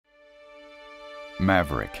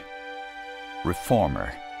Maverick,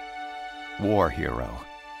 reformer, war hero,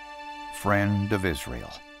 friend of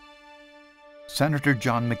Israel. Senator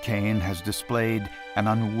John McCain has displayed an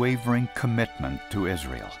unwavering commitment to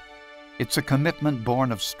Israel. It's a commitment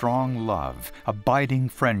born of strong love, abiding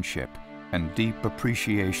friendship, and deep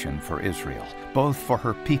appreciation for Israel, both for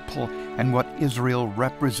her people and what Israel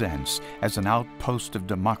represents as an outpost of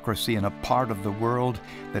democracy in a part of the world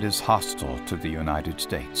that is hostile to the United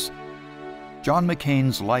States. John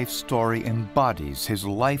McCain's life story embodies his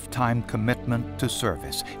lifetime commitment to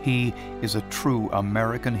service. He is a true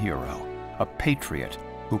American hero, a patriot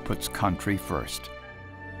who puts country first.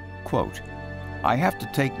 Quote, "I have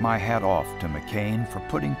to take my hat off to McCain for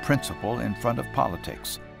putting principle in front of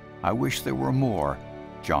politics. I wish there were more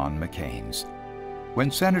John McCains."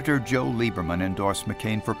 When Senator Joe Lieberman endorsed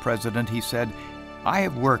McCain for president, he said, "I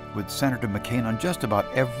have worked with Senator McCain on just about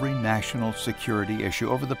every national security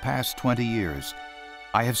issue over the past 20 years.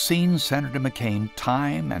 I have seen Senator McCain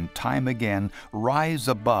time and time again rise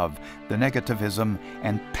above the negativism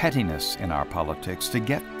and pettiness in our politics to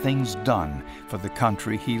get things done for the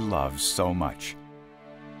country he loves so much."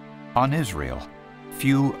 On Israel,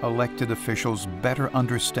 few elected officials better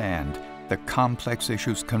understand the complex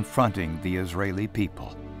issues confronting the Israeli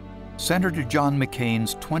people. Senator John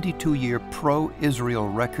McCain's 22-year pro-Israel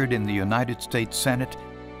record in the United States Senate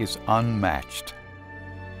is unmatched.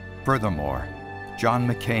 Furthermore, John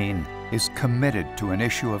McCain is committed to an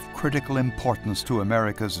issue of critical importance to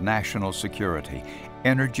America's national security: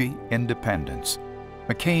 energy independence.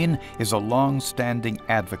 McCain is a long-standing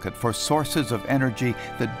advocate for sources of energy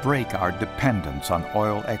that break our dependence on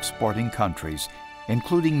oil-exporting countries,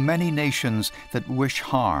 including many nations that wish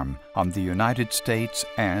harm on the United States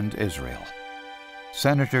and Israel.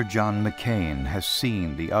 Senator John McCain has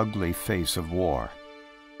seen the ugly face of war.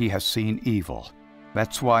 He has seen evil.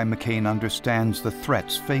 That's why McCain understands the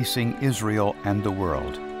threats facing Israel and the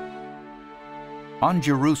world. On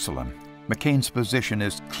Jerusalem, McCain's position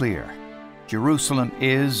is clear. Jerusalem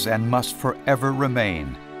is and must forever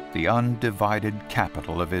remain the undivided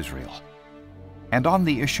capital of Israel. And on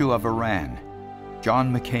the issue of Iran,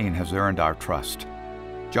 John McCain has earned our trust.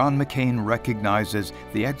 John McCain recognizes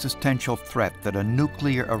the existential threat that a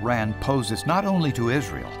nuclear Iran poses not only to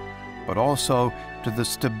Israel, but also to the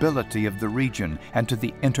stability of the region and to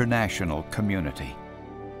the international community.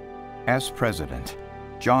 As president,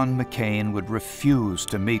 John McCain would refuse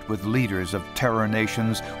to meet with leaders of terror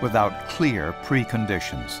nations without clear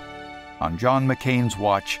preconditions. On John McCain's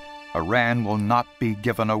watch, Iran will not be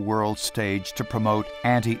given a world stage to promote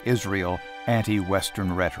anti-Israel,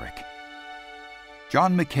 anti-Western rhetoric.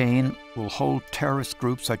 John McCain will hold terrorist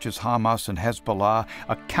groups such as Hamas and Hezbollah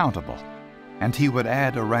accountable, and he would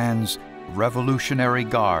add Iran's Revolutionary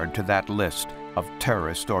Guard to that list of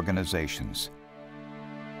terrorist organizations.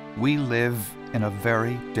 We live in a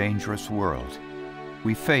very dangerous world.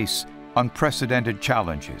 We face unprecedented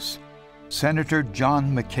challenges. Senator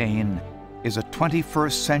John McCain is a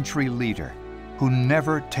 21st century leader who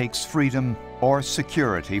never takes freedom or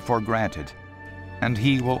security for granted, and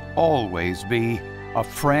he will always be a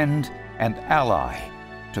friend and ally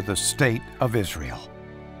to the State of Israel.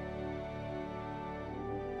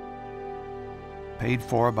 Paid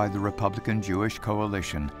for by the Republican Jewish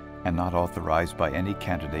Coalition and not authorized by any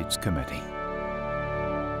candidates committee.